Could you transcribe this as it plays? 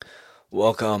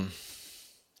Welcome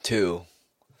to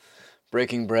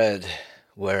Breaking Bread,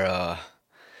 where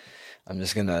I'm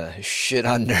just gonna shit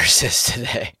on nurses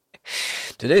today.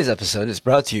 Today's episode is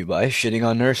brought to you by Shitting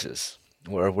on Nurses,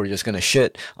 where we're just gonna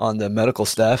shit on the medical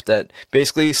staff that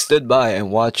basically stood by and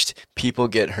watched people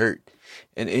get hurt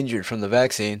and injured from the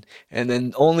vaccine, and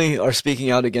then only are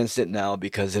speaking out against it now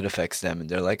because it affects them. And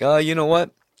they're like, you know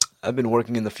what? I've been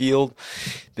working in the field,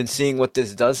 been seeing what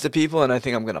this does to people, and I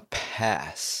think I'm gonna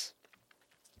pass.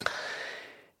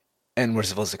 And we're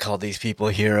supposed to call these people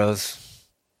heroes.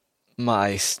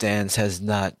 My stance has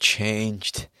not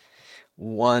changed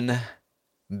one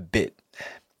bit.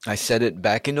 I said it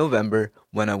back in November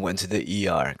when I went to the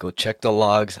ER. Go check the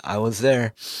logs. I was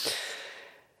there.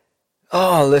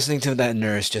 Oh, listening to that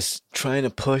nurse just trying to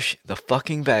push the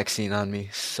fucking vaccine on me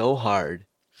so hard.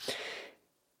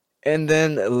 And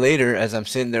then later, as I'm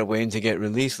sitting there waiting to get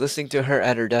released, listening to her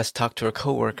at her desk talk to her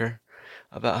coworker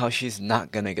about how she's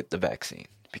not gonna get the vaccine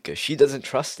because she doesn't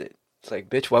trust it. It's like,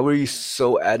 bitch, why were you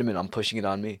so adamant on pushing it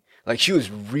on me? Like, she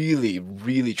was really,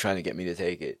 really trying to get me to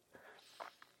take it.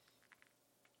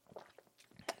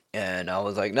 And I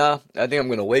was like, nah, I think I'm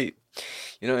gonna wait.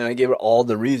 And I gave her all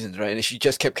the reasons, right? And she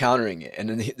just kept countering it. And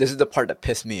then this is the part that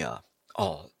pissed me off.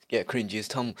 Oh, yeah, cringy.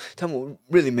 Tell me what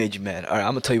really made you mad. All right,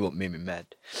 I'm gonna tell you what made me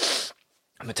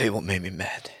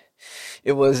mad.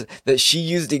 It was that she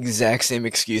used the exact same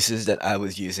excuses that I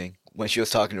was using when she was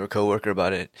talking to her coworker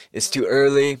about it. It's too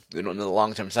early. We don't know the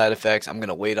long-term side effects. I'm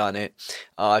gonna wait on it.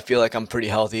 I feel like I'm pretty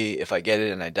healthy. If I get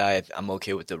it and I die, I'm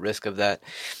okay with the risk of that.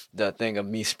 The thing of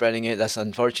me spreading it, that's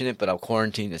unfortunate, but I'll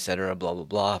quarantine, etc. Blah blah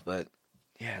blah. But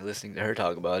yeah, listening to her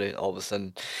talk about it, all of a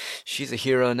sudden, she's a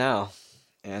hero now.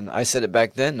 And I said it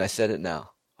back then, and I said it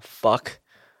now. Fuck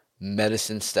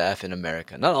medicine staff in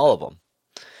America. Not all of them.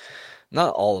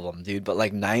 Not all of them, dude, but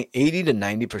like 80 to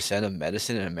 90% of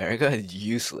medicine in America is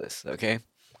useless, okay?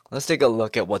 Let's take a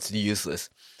look at what's useless.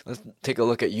 Let's take a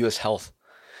look at US health.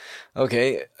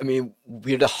 Okay, I mean,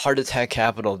 we're the heart attack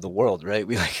capital of the world, right?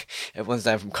 Everyone's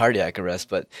dying from cardiac arrest,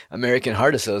 but American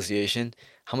Heart Association,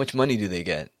 how much money do they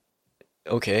get?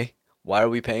 Okay, why are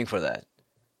we paying for that?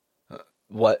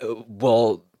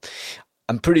 Well,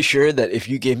 I'm pretty sure that if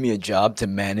you gave me a job to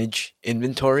manage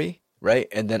inventory, right,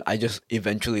 and then I just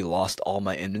eventually lost all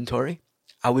my inventory,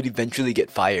 I would eventually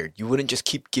get fired. You wouldn't just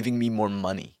keep giving me more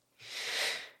money.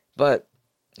 But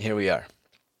here we are.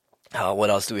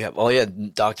 What else do we have? Oh yeah,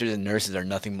 doctors and nurses are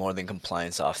nothing more than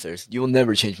compliance officers. You will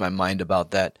never change my mind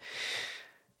about that.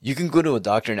 You can go to a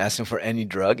doctor and ask them for any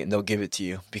drug and they'll give it to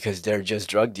you because they're just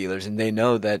drug dealers and they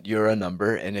know that you're a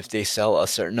number, and if they sell a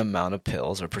certain amount of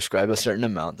pills or prescribe a certain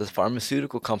amount, the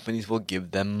pharmaceutical companies will give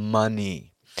them money.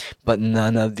 But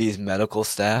none of these medical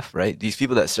staff, right? These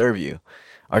people that serve you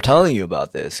are telling you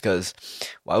about this because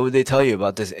why would they tell you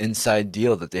about this inside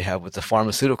deal that they have with the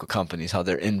pharmaceutical companies, how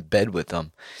they're in bed with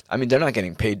them? I mean, they're not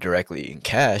getting paid directly in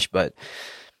cash, but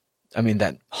I mean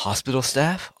that hospital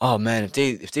staff. Oh man, if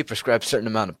they prescribe a certain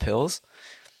amount of pills,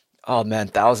 oh man,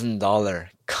 $1,000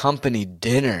 company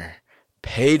dinner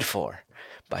paid for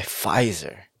by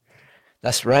Pfizer.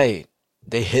 That's right.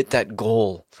 They hit that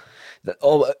goal.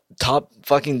 Top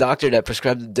fucking doctor that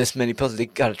prescribed this many pills, they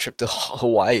got a trip to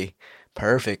Hawaii.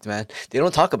 Perfect, man. They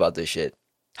don't talk about this shit.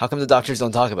 How come the doctors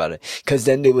don't talk about it? Because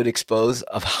then they would expose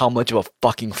of how much of a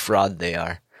fucking fraud they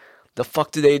are. The fuck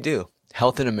do they do?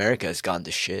 Health in America has gone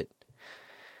to shit.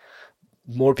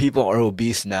 More people are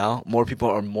obese now. More people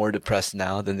are more depressed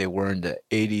now than they were in the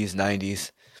 80s,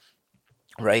 90s,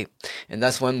 right? And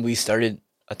that's when we started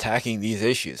attacking these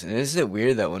issues. And isn't it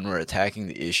weird that when we're attacking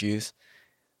the issues,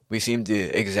 we seem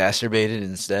to exacerbate it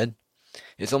instead?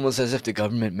 It's almost as if the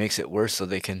government makes it worse so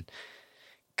they can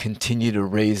continue to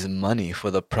raise money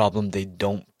for the problem they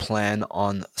don't plan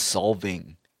on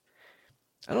solving.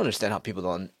 I don't understand how people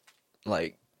don't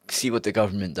like see what the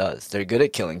government does. They're good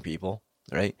at killing people,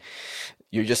 right?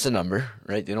 You're just a number,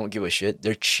 right? They don't give a shit.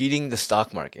 They're cheating the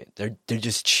stock market. They're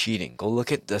just cheating. Go look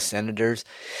at the senators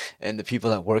and the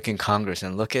people that work in Congress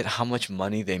and look at how much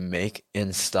money they make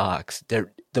in stocks.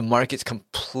 The market's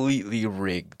completely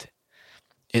rigged.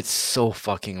 It's so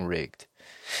fucking rigged.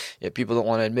 Yet people don't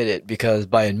want to admit it because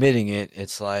by admitting it,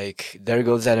 it's like there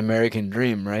goes that American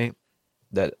dream, right?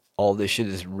 That all this shit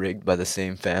is rigged by the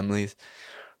same families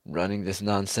running this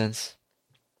nonsense.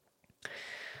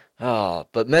 Oh,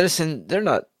 but medicine, they're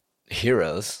not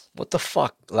heroes. What the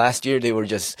fuck? Last year they were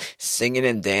just singing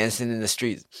and dancing in the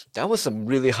streets. That was some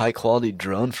really high quality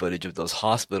drone footage of those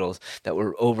hospitals that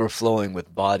were overflowing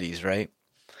with bodies, right?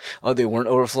 Oh, they weren't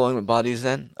overflowing with bodies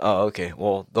then? Oh, okay.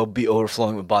 Well, they'll be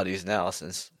overflowing with bodies now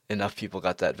since enough people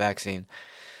got that vaccine.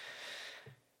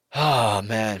 Oh,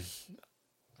 man.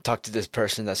 Talked to this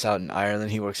person that's out in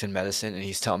Ireland. He works in medicine, and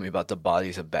he's telling me about the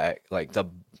bodies of like the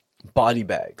body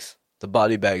bags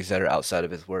that are outside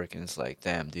of his work. And it's like,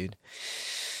 damn, dude.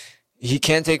 He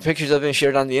can't take pictures of it and share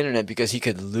it on the internet because he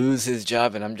could lose his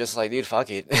job. And I'm just like, dude,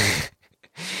 fuck it.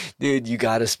 Dude, you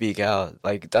gotta speak out.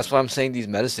 Like, that's why I'm saying these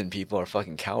medicine people are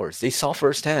fucking cowards. They saw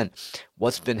firsthand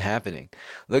what's been happening.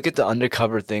 Look at the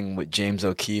undercover thing with James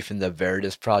O'Keefe and the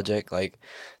Veritas Project. Like,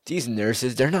 these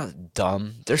nurses, they're not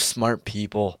dumb. They're smart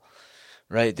people,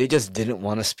 right? They just didn't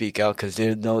want to speak out because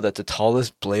they know that the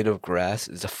tallest blade of grass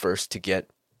is the first to get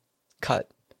cut.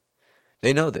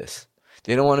 They know this.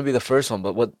 They don't want to be the first one,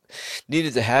 but what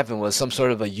needed to happen was some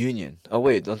sort of a union. Oh,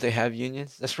 wait, don't they have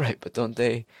unions? That's right, but don't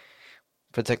they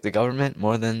protect the government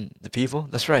more than the people?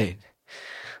 That's right.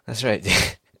 That's right.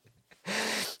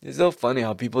 It's so funny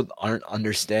how people aren't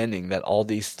understanding that all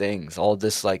these things, all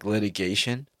this like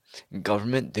litigation,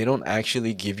 government, they don't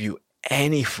actually give you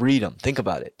any freedom. Think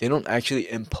about it. They don't actually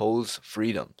impose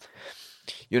freedom.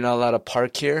 You're not allowed to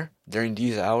park here during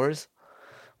these hours.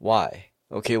 Why?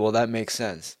 Okay, well, that makes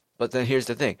sense. But then here's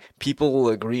the thing. People will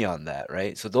agree on that,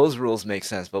 right? So those rules make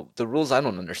sense. But the rules I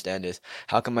don't understand is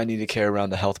how come I need to carry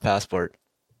around a health passport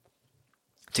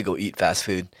to go eat fast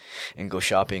food and go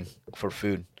shopping for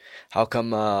food? How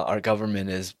come our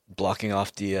government is blocking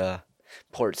off the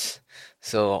ports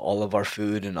so all of our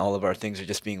food and all of our things are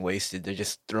just being wasted? They're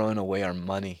just throwing away our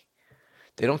money.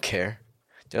 They don't care.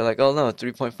 They're like, oh no,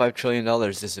 $3.5 trillion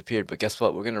disappeared. But guess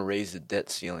what? We're going to raise the debt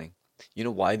ceiling. You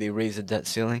know why they raise the debt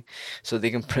ceiling? So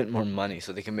they can print more money,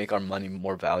 so they can make our money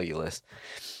more valueless.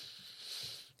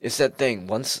 It's that thing.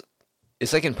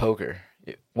 It's like in poker.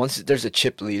 Once there's a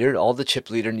chip leader, all the chip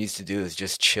leader needs to do is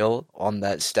just chill on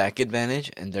that stack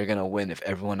advantage, and they're gonna win if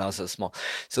everyone else is small.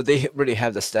 So they already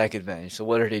have the stack advantage. So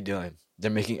what are they doing? They're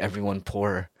making everyone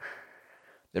poorer.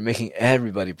 They're making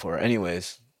everybody poorer.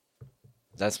 Anyways,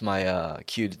 that's my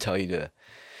cue to tell you to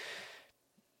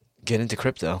get into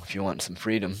crypto if you want some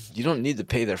freedom. You don't need to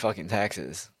pay their fucking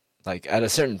taxes. Like, at a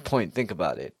certain point, think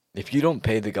about it. If you don't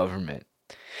pay the government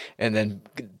and then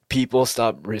people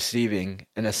stop receiving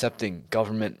and accepting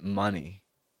government money,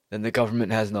 then the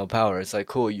government has no power. It's like,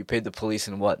 cool, you paid the police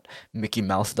in what? Mickey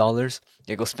Mouse dollars?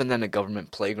 Yeah, go spend that in a government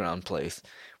playground place.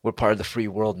 We're part of the free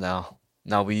world now.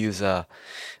 Now we use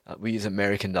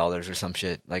American dollars or some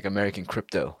shit, like American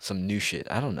crypto, some new shit.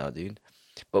 I don't know, dude.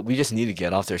 But we just need to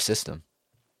get off their system.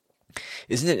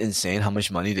 Isn't it insane how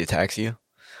much money they tax you?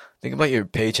 Think about your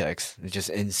paychecks. It's just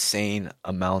insane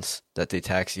amounts that they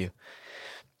tax you.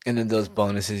 And then those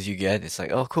bonuses you get, it's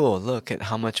like, oh, cool, look at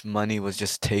how much money was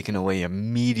just taken away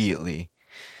immediately.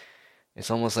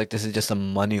 It's almost like this is just a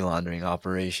money laundering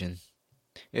operation.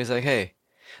 It's like, hey,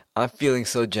 I'm feeling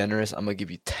so generous, I'm gonna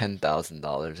give you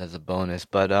 $10,000 as a bonus.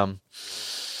 But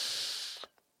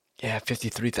yeah,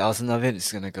 53,000 of it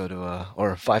is gonna go to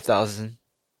or 5,000,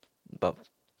 about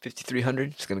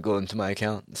 5,300 is gonna go into my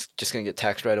account. It's just gonna get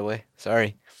taxed right away.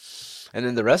 Sorry. And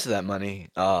then the rest of that money,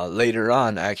 later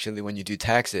on, actually, when you do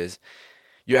taxes,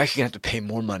 you're actually gonna have to pay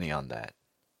more money on that.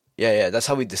 Yeah, yeah, that's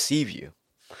how we deceive you.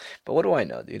 But what do I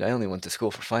know, dude? I only went to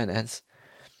school for finance.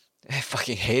 I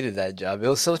fucking hated that job. It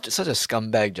was such a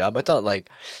scumbag job. I thought like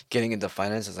getting into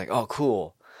finance was like, oh,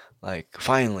 cool, like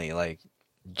finally, like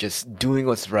just doing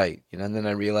what's right, you know. And then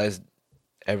I realized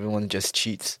everyone just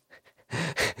cheats.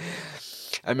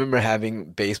 I remember having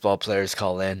baseball players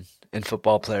call in and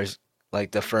football players,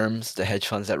 like the firms, the hedge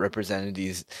funds that represented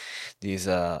these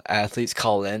athletes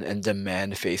call in and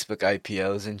demand Facebook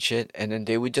IPOs and shit, and then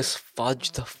they would just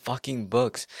fudge the fucking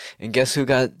books. And guess who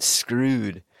got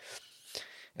screwed?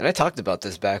 And I talked about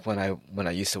this back when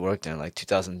I used to work there in like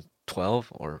 2012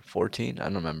 or 14, I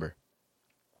don't remember.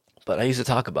 But I used to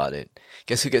talk about it.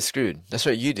 Guess who gets screwed? That's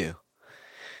right, you do.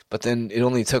 But then it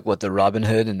only took what the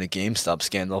Robinhood and the GameStop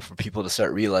scandal for people to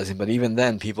start realizing. But even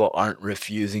then, people aren't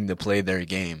refusing to play their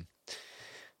game.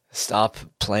 Stop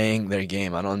playing their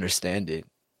game. I don't understand it.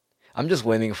 I'm just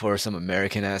waiting for some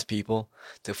American ass people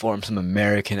to form some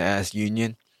American ass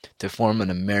union, to form an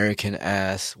American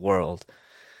ass world.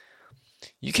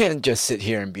 You can't just sit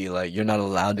here and be like, you're not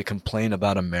allowed to complain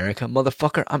about America.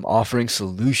 Motherfucker, I'm offering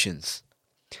solutions.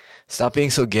 Stop being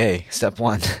so gay. Step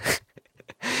one.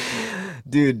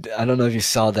 Dude, I don't know if you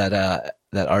saw that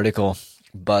article,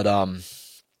 but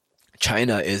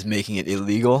China is making it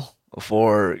illegal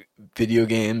for video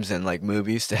games and like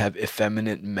movies to have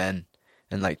effeminate men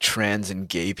and like trans and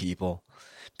gay people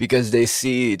because they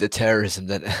see the terrorism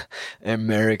that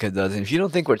America does. And if you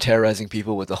don't think we're terrorizing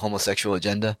people with a homosexual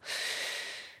agenda,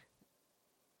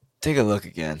 take a look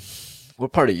again. We're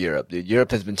part of Europe, dude.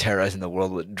 Europe has been terrorizing the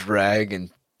world with drag and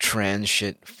trans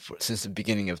shit since the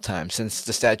beginning of time, since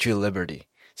the Statue of Liberty,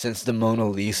 since the Mona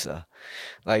Lisa.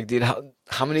 Like, dude,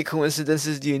 how many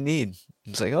coincidences do you need?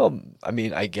 It's like, oh, I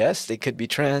mean, I guess they could be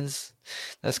trans.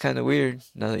 That's kind of weird.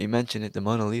 Now that you mention it, the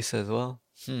Mona Lisa as well.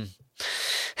 Hmm.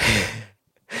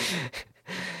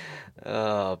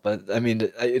 But I mean,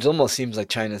 it almost seems like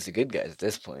China's the good guys at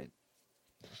this point.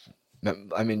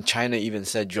 I mean, China even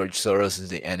said George Soros is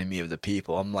the enemy of the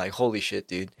people. I'm like, holy shit,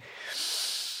 dude.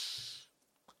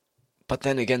 But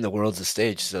then again, the world's a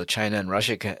stage, so China and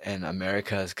Russia and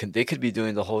America, they could be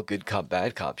doing the whole good cop,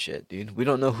 bad cop shit, dude. We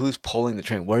don't know who's pulling the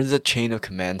train. Where does the chain of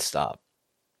command stop?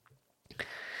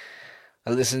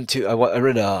 I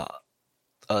read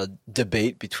a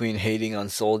debate between hating on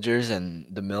soldiers and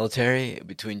the military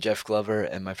between Jeff Glover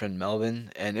and my friend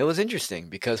Melvin, and it was interesting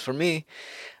because for me,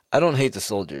 I don't hate the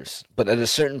soldiers, but at a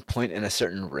certain point in a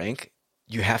certain rank,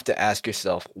 you have to ask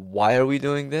yourself, why are we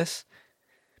doing this?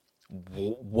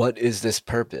 What is this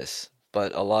purpose?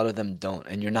 But a lot of them don't,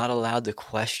 and you're not allowed to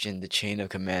question the chain of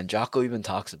command. Jocko even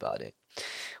talks about it,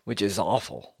 which is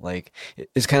awful. Like,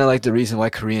 it's kind of like the reason why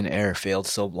Korean Air failed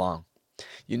so long.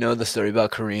 You know the story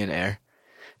about Korean Air?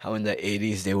 How in the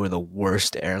 80s they were the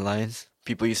worst airlines?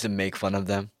 People used to make fun of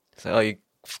them. It's like,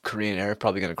 oh, Korean Air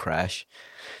probably gonna crash.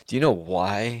 Do you know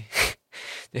why?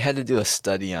 They had to do a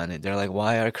study on it. They're like,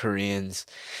 why are Koreans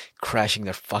crashing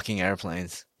their fucking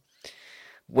airplanes?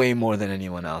 Way more than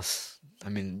anyone else. I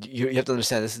mean, you have to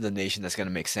understand this is the nation that's going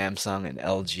to make Samsung and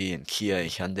LG and Kia and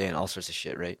Hyundai and all sorts of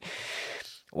shit, right?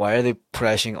 Why are they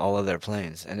crashing all of their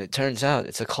planes? And it turns out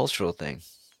it's a cultural thing.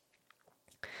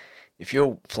 If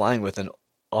you're flying with an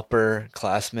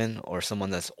upperclassman or someone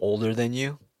that's older than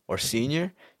you or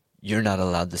senior, you're not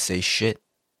allowed to say shit.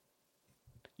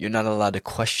 You're not allowed to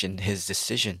question his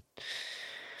decision.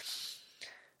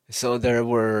 So there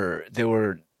were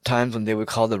times when they would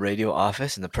call the radio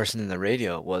office and the person in the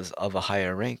radio was of a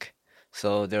higher rank.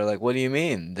 So they're like, "What do you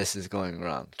mean this is going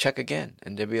wrong? Check again."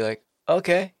 And they'd be like,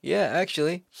 "Okay, yeah,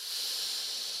 actually.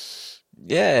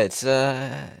 Yeah,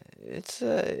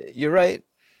 you're right.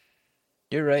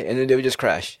 You're right." And then they would just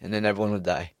crash and then everyone would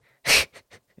die.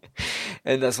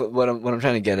 And that's what I'm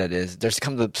trying to get at is there's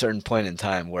come to a certain point in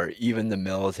time where even the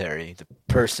military, the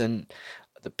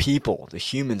people, the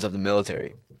humans of the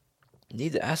military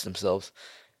need to ask themselves,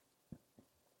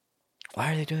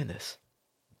 why are they doing this?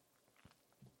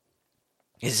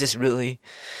 Is this really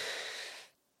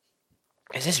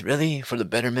for the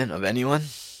betterment of anyone?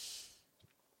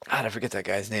 God, I forget that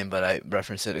guy's name, but I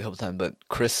referenced it a couple times. But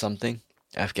Chris something,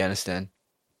 Afghanistan,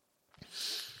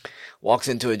 walks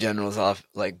into a general's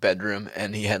bedroom,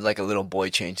 and he had like a little boy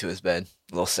chained to his bed,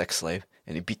 a little sex slave,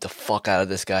 and he beat the fuck out of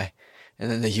this guy, and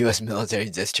then the U.S. military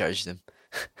discharged him.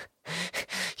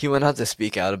 He went out to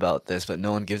speak out about this, but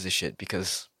no one gives a shit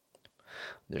because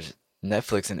there's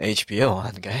Netflix and HBO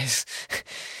on, guys.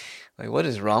 Like, what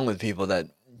is wrong with people that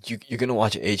you're gonna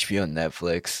watch HBO and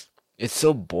Netflix? It's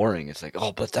so boring. It's like,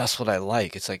 oh, but that's what I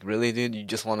like. It's like, really, dude? You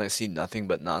just want to see nothing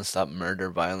but nonstop murder,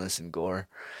 violence, and gore?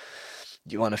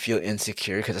 You want to feel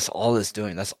insecure because that's all it's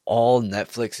doing. That's all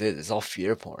Netflix is. It's all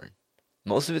fear porn.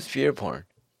 Most of it's fear porn.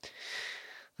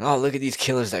 Oh, look at these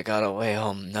killers that got away.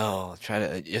 Oh no, try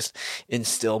to just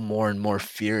instill more and more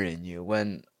fear in you.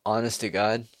 When, honest to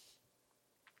God,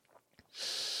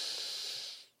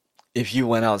 if you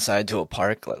went outside to a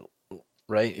park,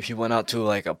 right? If you went out to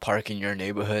like a park in your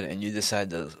neighborhood and you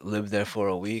decide to live there for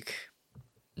a week,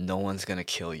 no one's gonna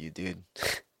kill you, dude.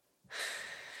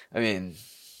 I mean,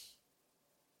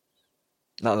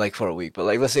 not like for a week, but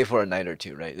like let's say for a night or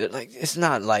two, right? Like it's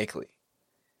not likely.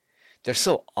 They're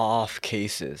so off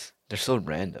cases. They're so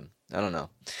random. I don't know.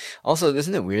 Also,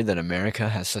 isn't it weird that America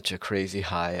has such a crazy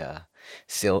high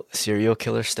serial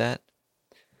killer stat?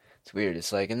 It's weird.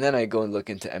 It's like, and then I go and look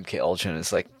into MK Ultra, and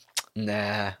it's like,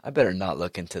 nah, I better not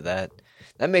look into that.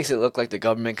 That makes it look like the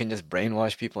government can just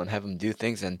brainwash people and have them do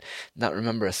things and not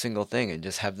remember a single thing and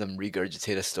just have them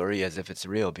regurgitate a story as if it's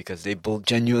real because they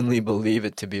genuinely believe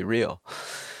it to be real.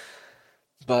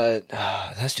 But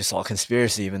that's just all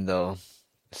conspiracy, even though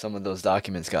some of those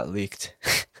documents got leaked.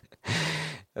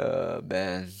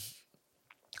 Man.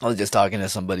 I was just talking to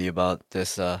somebody about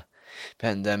this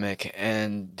pandemic,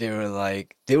 and they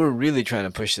were really trying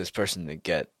to push this person to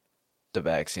get the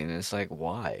vaccine. And it's like,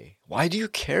 why? Why do you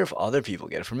care if other people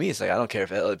get it? For me, it's like, I don't care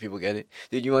if other people get it.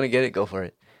 Dude, you want to get it? Go for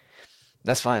it.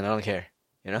 That's fine. I don't care.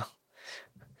 You know?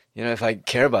 You know, if I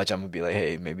care about you, I'm gonna be like,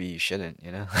 hey, maybe you shouldn't,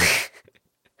 you know?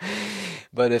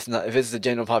 But if not, if it's the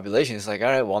general population, it's like, all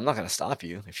right, well, I'm not gonna stop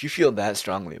you. If you feel that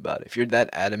strongly about it, if you're that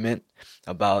adamant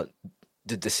about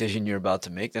the decision you're about to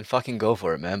make, then fucking go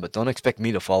for it, man. But don't expect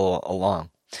me to follow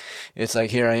along. It's like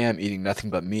here I am eating nothing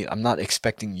but meat. I'm not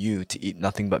expecting you to eat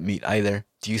nothing but meat either.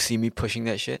 Do you see me pushing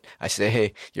that shit? I say,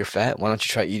 hey, you're fat. Why don't you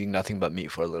try eating nothing but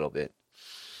meat for a little bit?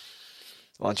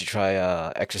 Why don't you try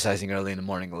exercising early in the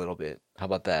morning a little bit? How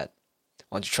about that?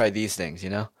 Why don't you try these things, you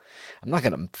know? I'm not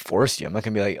gonna force you. I'm not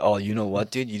gonna be like, oh, you know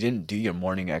what, dude? You didn't do your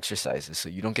morning exercises, so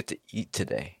you don't get to eat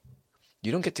today.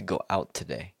 You don't get to go out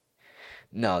today.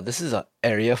 No, this is an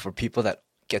area for people that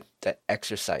get that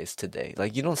exercise today.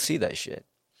 Like, you don't see that shit.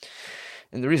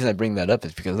 And the reason I bring that up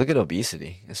is because look at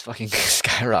obesity. It's fucking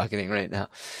skyrocketing right now.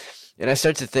 And I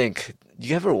start to think, do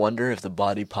you ever wonder if the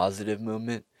body positive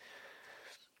movement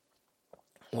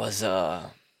was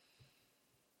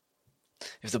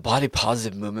if the body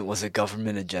positive movement was a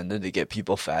government agenda to get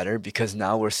people fatter, because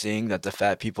now we're seeing that the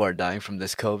fat people are dying from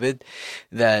this COVID,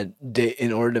 that they,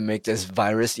 in order to make this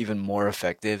virus even more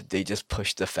effective, they just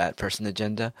push the fat person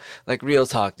agenda. Like real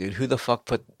talk, dude, who the fuck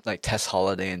put like Tess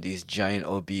Holiday and these giant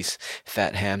obese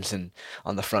fat hams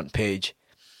on the front page?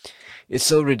 It's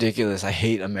so ridiculous. I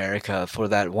hate America for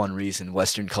that one reason,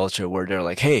 Western culture, where they're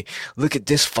like, hey, look at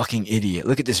this fucking idiot.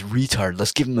 Look at this retard.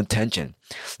 Let's give him attention.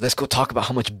 Let's go talk about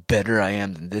how much better I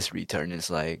am than this retard. And it's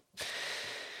like,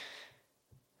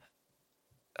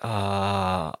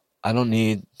 I don't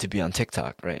need to be on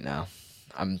TikTok right now.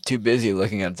 I'm too busy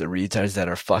looking at the retards that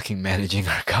are fucking managing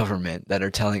our government, that are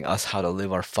telling us how to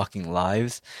live our fucking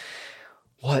lives.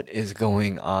 What is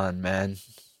going on, man?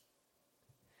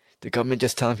 The government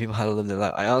just telling people how to live their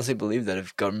life. I honestly believe that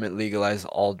if government legalized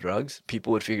all drugs,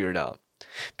 people would figure it out.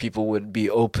 People would be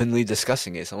openly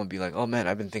discussing it. Someone would be like, oh man,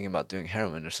 I've been thinking about doing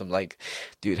heroin. Or some like,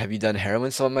 dude, have you done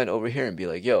heroin? Someone might overhear and be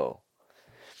like, yo,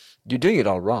 you're doing it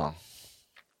all wrong.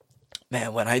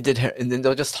 Man, when I did heroin, and then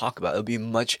they'll just talk about it. It'll be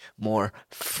much more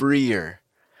freer,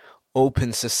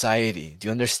 open society. Do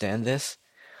you understand this?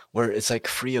 Where it's like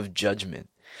free of judgment.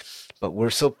 But we're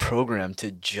so programmed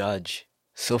to judge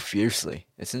so fiercely.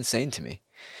 It's insane to me.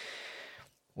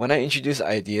 When I introduce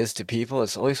ideas to people,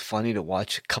 it's always funny to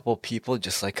watch a couple people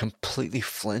just like completely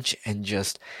flinch and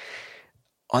just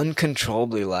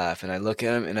uncontrollably laugh. And I look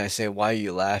at them and I say, why are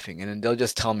you laughing? And then they'll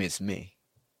just tell me it's me.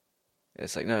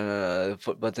 It's like, no.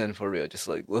 But then for real, just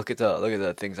like look at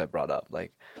the things I brought up.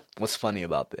 Like, what's funny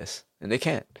about this? And they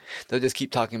can't. They'll just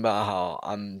keep talking about how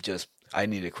I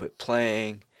need to quit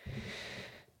playing.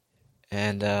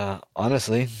 And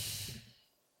honestly,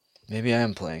 maybe I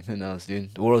am playing. Who knows,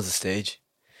 dude? The world's a stage.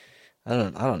 I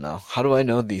don't know. How do I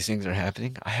know these things are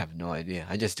happening? I have no idea.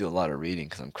 I just do a lot of reading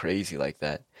because I'm crazy like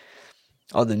that.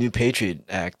 Oh, the new Patriot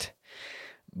Act.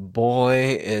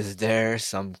 Boy, is there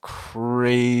some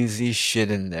crazy shit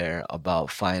in there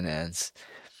about finance.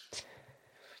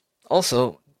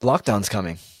 Also, lockdown's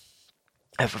coming.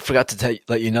 I forgot to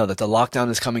let you know that the lockdown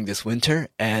is coming this winter,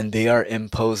 and they are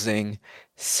imposing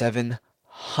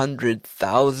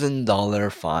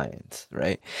 $700,000 fines,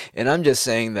 right? And I'm just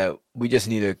saying that we just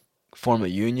need to form a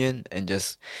union and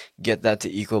just get that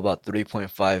to equal about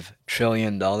 $3.5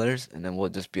 trillion, and then we'll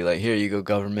just be like, here you go,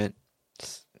 government.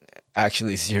 It's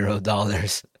actually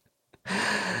 $0.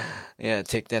 Yeah,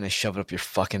 take that and shove it up your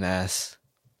fucking ass.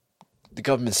 The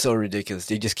government's so ridiculous.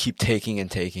 They just keep taking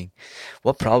and taking.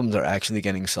 What problems are actually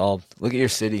getting solved? Look at your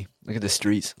city. Look at the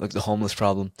streets. Look at the homeless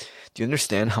problem. Do you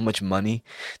understand how much money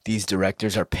these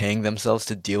directors are paying themselves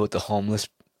to deal with the homeless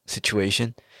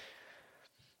situation?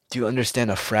 Do you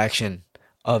understand a fraction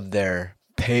of their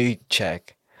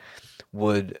paycheck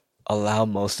would allow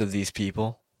most of these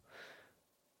people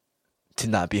to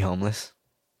not be homeless?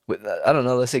 I don't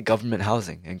know, let's say government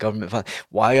housing and government fund.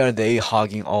 Why are they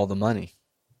hogging all the money?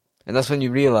 And that's when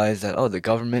you realize that, oh, the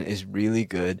government is really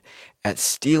good at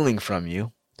stealing from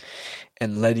you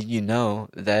and letting you know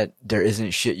that there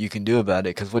isn't shit you can do about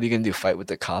it. Because what are you going to do? Fight with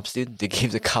the cops, dude? They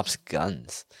gave the cops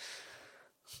guns.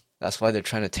 That's why they're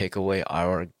trying to take away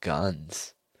our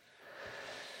guns.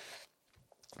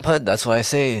 But that's why I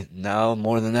say now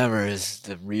more than ever is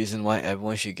the reason why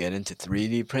everyone should get into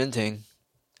 3D printing.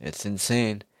 It's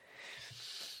insane.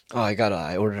 Oh,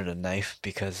 I ordered a knife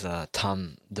because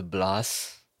Tom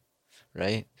DeBlas,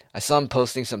 right? I saw him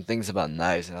posting some things about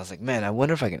knives, and I was like, man, I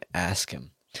wonder if I can ask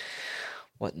him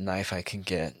what knife I can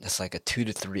get that's like a 2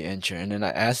 to 3 incher. And then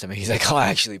I asked him, and he's like, oh,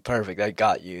 actually, perfect. I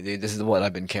got you, dude. This is what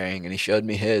I've been carrying. And he showed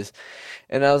me his,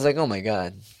 and I was like, oh my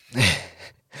god.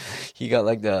 He got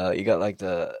like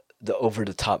the over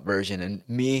the top version, and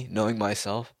me knowing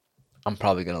myself, I'm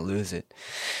probably gonna lose it.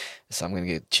 So I'm gonna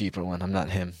get a cheaper one. I'm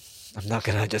not him. I'm not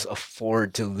gonna just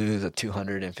afford to lose a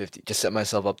 250. Just set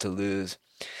myself up to lose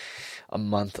a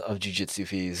month of jiu-jitsu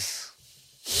fees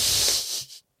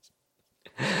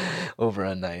over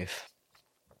a knife.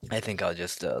 I think I'll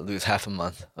just lose half a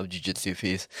month of jujitsu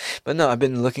fees. But no, I've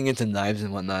been looking into knives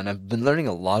and whatnot, and I've been learning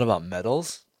a lot about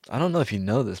metals. I don't know if you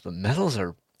know this, but metals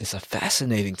are it's a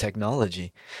fascinating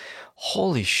technology.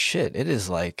 Holy shit, it is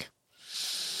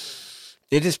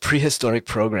prehistoric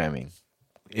programming.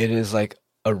 It is like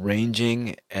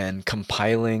arranging and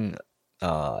compiling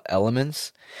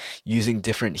elements using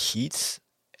different heats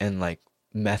and like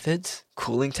methods,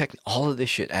 cooling tech, all of this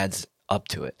shit adds up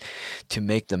to it to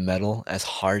make the metal as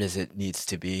hard as it needs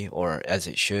to be or as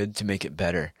it should to make it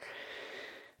better.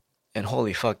 And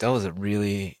holy fuck, that was a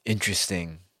really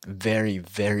interesting, very,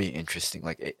 very interesting.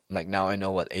 Like now I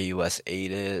know what AUS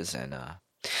 8 is and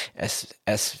S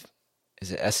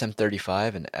is it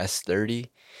SM35 and S30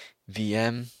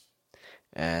 VM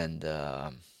and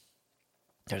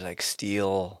there's like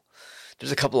steel.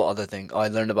 There's a couple of other things. Oh, I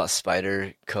learned about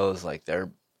Spider Co's like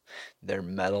their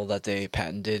metal that they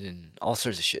patented and all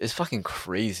sorts of shit. It's fucking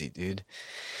crazy, dude.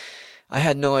 I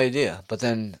had no idea. But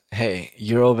then, hey,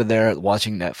 you're over there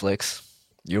watching Netflix,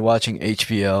 you're watching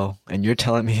HBO, and you're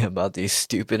telling me about these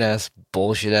stupid ass,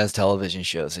 bullshit ass television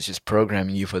shows. It's just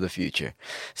programming you for the future.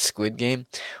 Squid Game?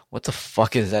 What the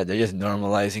fuck is that? They're just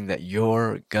normalizing that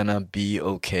you're gonna be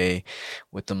okay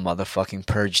with the motherfucking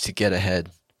purge to get ahead.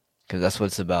 Because that's what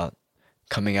it's about.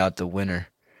 Coming out the winner.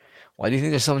 Why do you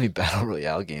think there's so many battle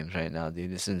royale games right now,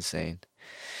 dude? It's insane.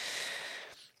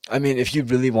 I mean, if you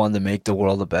really want to make the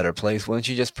world a better place, wouldn't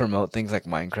you just promote things like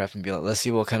Minecraft and be like, let's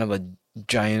see what kind of a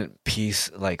giant piece,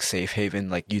 like safe haven,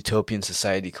 like utopian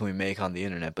society can we make on the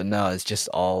internet? But no, it's just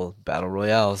all battle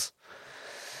royales.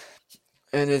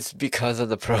 And it's because of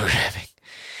the programming.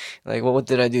 Like, what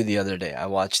did I do the other day? I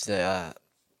watched the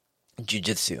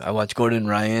Jiu-Jitsu. I watched Gordon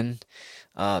Ryan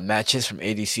matches from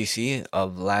ADCC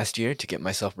of last year to get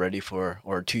myself ready for,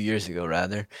 or 2 years ago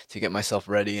rather, to get myself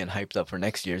ready and hyped up for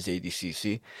next year's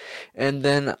ADCC. And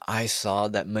then I saw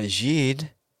that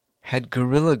Majid had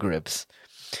Gorilla Grips,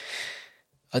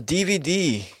 a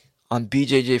DVD on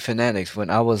BJJ Fanatics when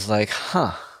I was like,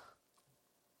 huh,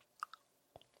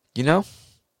 you know,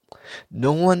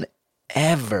 no one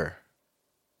ever,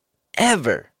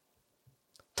 ever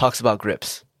talks about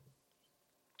grips.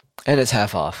 And it's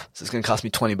half off, so it's gonna cost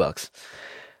me $20.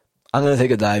 I'm gonna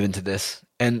take a dive into this.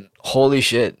 And holy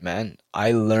shit, man,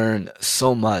 I learned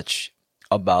so much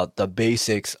about the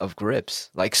basics of grips.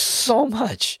 Like so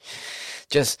much.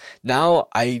 Just now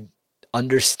I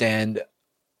understand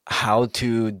how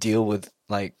to deal with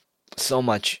like so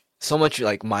much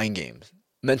like mind games,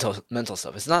 mental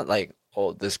stuff. It's not like,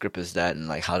 oh, this grip is that and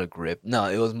like how to grip. No,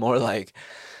 it was more like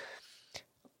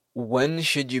when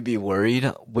should you be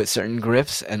worried with certain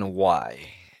grips and why?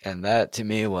 And that to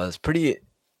me was pretty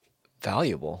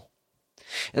valuable.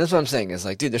 And that's what I'm saying is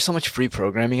like, dude, there's so much free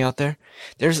programming out there.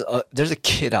 There's a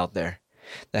kid out there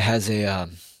that has a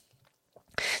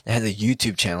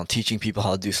YouTube channel teaching people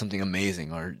how to do something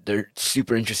amazing, or they're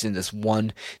super interested in this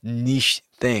one niche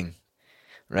thing,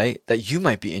 right? That you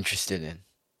might be interested in.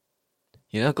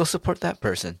 Go support that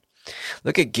person.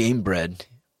 Look at Gamebred,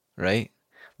 right?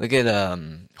 Look at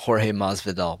Jorge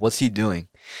Masvidal. What's he doing?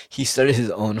 He started his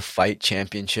own fight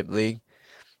championship league.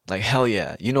 Like hell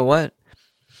yeah. You know what?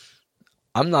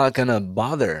 I'm not gonna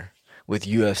bother with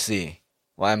UFC.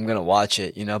 Well, I'm gonna watch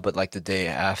it, but like the day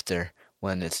after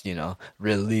when it's,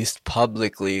 released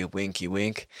publicly, winky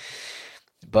wink.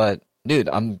 But dude,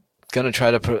 I'm gonna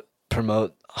try to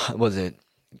promote, was it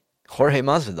Jorge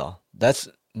Masvidal? That's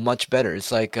much better.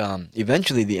 It's like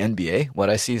eventually the NBA, what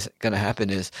I see is gonna happen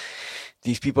is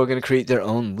these people are gonna create their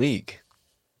own league.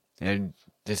 And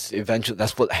this eventually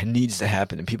that's what needs to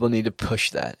happen. And people need to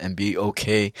push that and be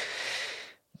okay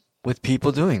with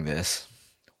people doing this.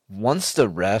 Once the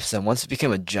refs and once it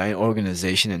became a giant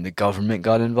organization and the government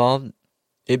got involved,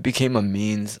 it became a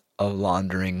means of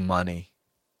laundering money.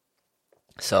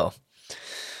 So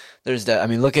there's that. I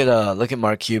mean, look at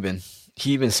Mark Cuban.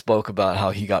 He even spoke about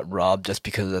how he got robbed just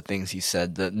because of the things he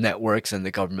said. The networks and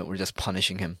the government were just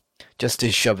punishing him, just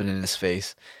to shove it in his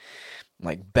face.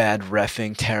 Like bad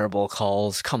reffing, terrible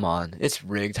calls. Come on, it's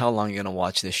rigged. How long are you gonna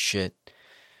watch this shit?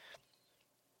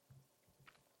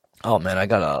 Oh man, I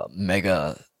got a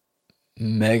mega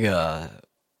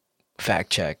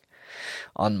fact check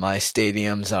on my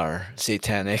stadiums are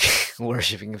satanic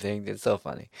worshiping thing. It's so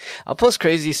funny. I'll post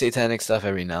crazy satanic stuff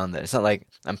every now and then. It's not like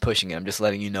I'm pushing it. I'm just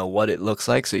letting you know what it looks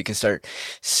like so you can start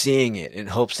seeing it in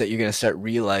hopes that you're gonna start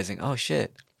realizing, oh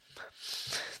shit,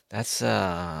 that's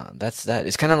that.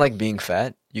 It's kind of like being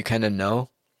fat. You kind of know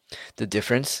the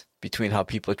difference between how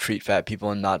people treat fat people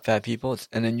and not fat people,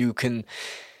 and then you can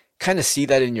kind of see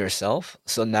that in yourself.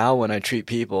 So now when I treat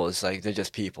people, it's like they're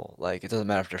just people. Like it doesn't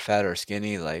matter if they're fat or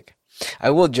skinny. Like I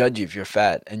will judge you if you're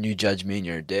fat and you judge me and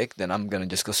you're a dick, then I'm gonna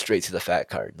just go straight to the fat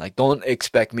card. Like, don't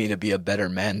expect me to be a better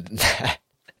man than that.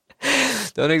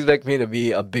 Don't expect me to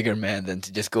be a bigger man than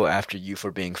to just go after you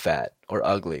for being fat or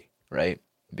ugly, right?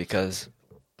 Because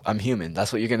I'm human.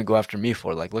 That's what you're gonna go after me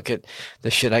for. Like, look at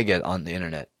the shit I get on the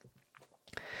internet.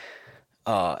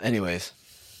 Anyways,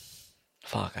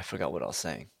 fuck, I forgot what I was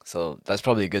saying. So that's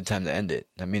probably a good time to end it.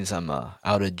 That means I'm out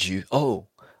of juice. Oh,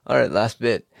 all right, last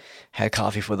bit. Had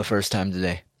coffee for the first time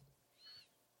today.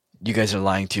 You guys are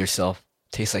lying to yourself.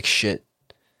 Tastes like shit.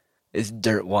 It's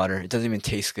dirt water. It doesn't even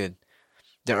taste good.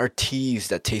 There are teas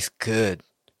that taste good.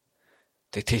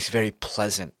 They taste very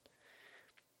pleasant.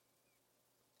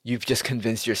 You've just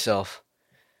convinced yourself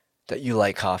that you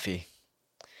like coffee.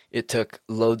 It took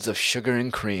loads of sugar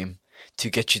and cream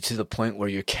to get you to the point where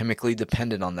you're chemically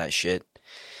dependent on that shit.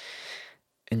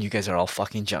 And you guys are all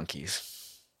fucking junkies.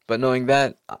 But knowing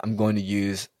that, I'm going to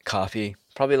use coffee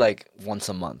probably like once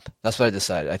a month. That's what I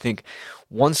decided. I think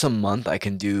once a month I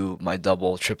can do my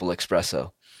double, triple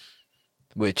espresso,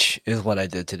 which is what I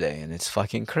did today. And it's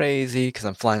fucking crazy because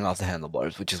I'm flying off the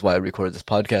handlebars, which is why I recorded this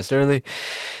podcast early.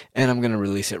 And I'm going to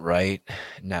release it right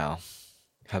now.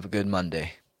 Have a good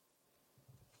Monday.